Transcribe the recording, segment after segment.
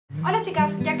Hola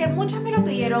chicas, ya que muchas me lo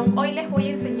pidieron, hoy les voy a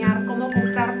enseñar cómo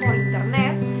comprar por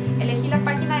internet. Elegí la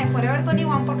página de Forever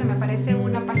 21 porque me parece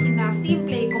una página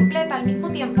simple y completa al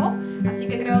mismo tiempo, así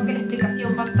que creo que la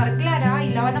explicación va a estar clara y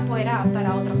la van a poder adaptar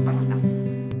a otras páginas.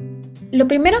 Lo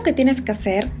primero que tienes que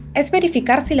hacer es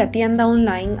verificar si la tienda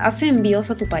online hace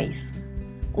envíos a tu país.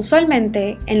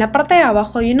 Usualmente, en la parte de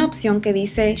abajo hay una opción que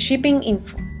dice Shipping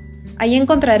Info. Ahí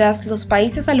encontrarás los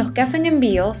países a los que hacen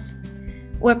envíos,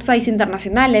 websites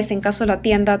internacionales en caso la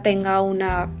tienda tenga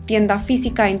una tienda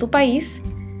física en tu país,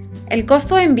 el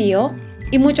costo de envío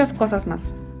y muchas cosas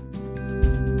más.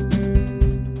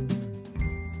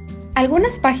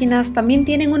 Algunas páginas también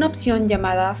tienen una opción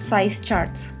llamada Size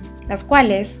Charts, las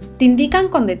cuales te indican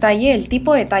con detalle el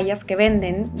tipo de tallas que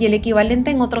venden y el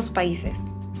equivalente en otros países.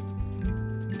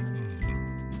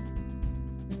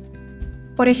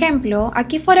 Por ejemplo,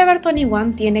 aquí Forever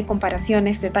 21 tiene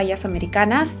comparaciones de tallas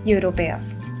americanas y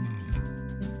europeas.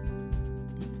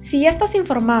 Si ya estás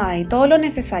informada de todo lo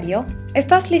necesario,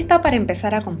 estás lista para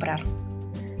empezar a comprar.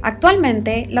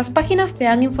 Actualmente, las páginas te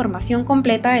dan información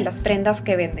completa de las prendas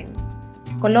que venden,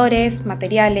 colores,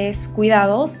 materiales,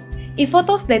 cuidados y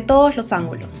fotos de todos los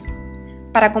ángulos.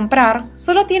 Para comprar,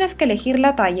 solo tienes que elegir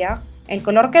la talla, el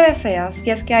color que deseas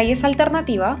si es que hay esa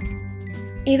alternativa,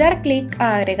 y dar clic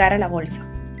a agregar a la bolsa.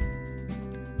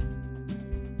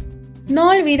 No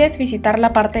olvides visitar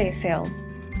la parte de Sale,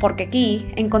 porque aquí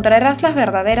encontrarás las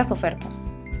verdaderas ofertas,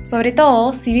 sobre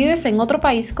todo si vives en otro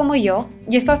país como yo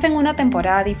y estás en una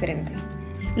temporada diferente.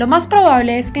 Lo más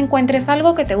probable es que encuentres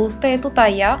algo que te guste de tu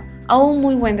talla a un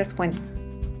muy buen descuento.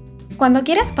 Cuando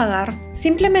quieres pagar,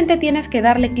 simplemente tienes que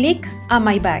darle clic a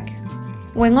My Bag,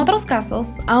 o en otros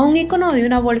casos, a un icono de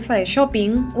una bolsa de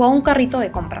shopping o a un carrito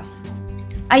de compras.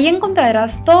 Ahí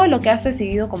encontrarás todo lo que has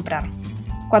decidido comprar.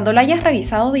 Cuando lo hayas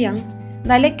revisado bien,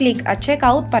 dale clic a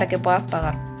Checkout para que puedas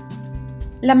pagar.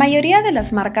 La mayoría de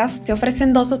las marcas te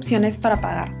ofrecen dos opciones para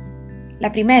pagar.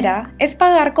 La primera es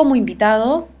pagar como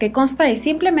invitado, que consta de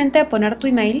simplemente poner tu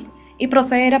email y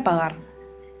proceder a pagar.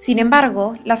 Sin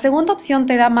embargo, la segunda opción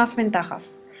te da más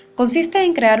ventajas. Consiste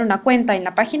en crear una cuenta en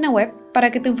la página web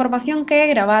para que tu información quede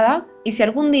grabada y si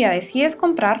algún día decides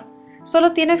comprar,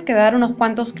 solo tienes que dar unos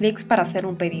cuantos clics para hacer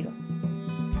un pedido.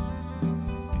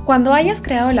 Cuando hayas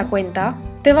creado la cuenta,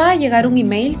 te va a llegar un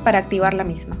email para activar la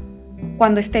misma.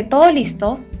 Cuando esté todo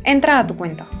listo, entra a tu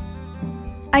cuenta.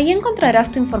 Ahí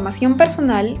encontrarás tu información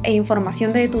personal e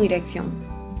información de tu dirección.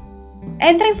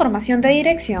 Entra información de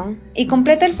dirección y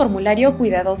completa el formulario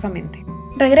cuidadosamente.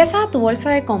 Regresa a tu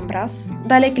bolsa de compras,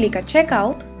 dale clic a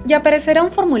Checkout y aparecerá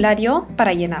un formulario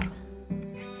para llenar.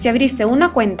 Si abriste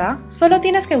una cuenta, solo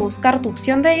tienes que buscar tu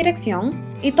opción de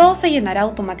dirección y todo se llenará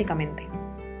automáticamente.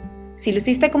 Si lo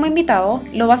hiciste como invitado,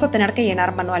 lo vas a tener que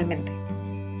llenar manualmente.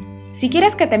 Si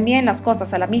quieres que te envíen las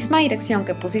cosas a la misma dirección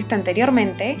que pusiste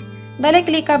anteriormente, dale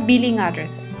clic a Billing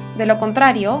Address. De lo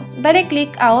contrario, dale clic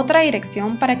a otra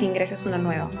dirección para que ingreses una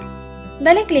nueva.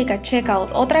 Dale clic a Checkout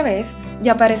otra vez y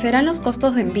aparecerán los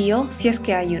costos de envío si es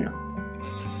que hay uno.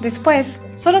 Después,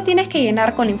 solo tienes que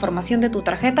llenar con la información de tu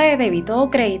tarjeta de débito o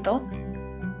crédito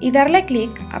y darle clic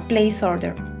a Place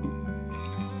Order.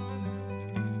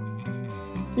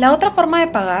 La otra forma de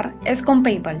pagar es con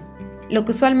PayPal, lo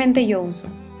que usualmente yo uso.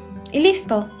 Y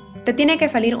listo, te tiene que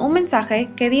salir un mensaje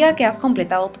que diga que has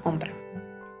completado tu compra.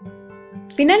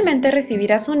 Finalmente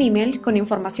recibirás un email con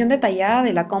información detallada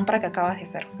de la compra que acabas de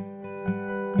hacer.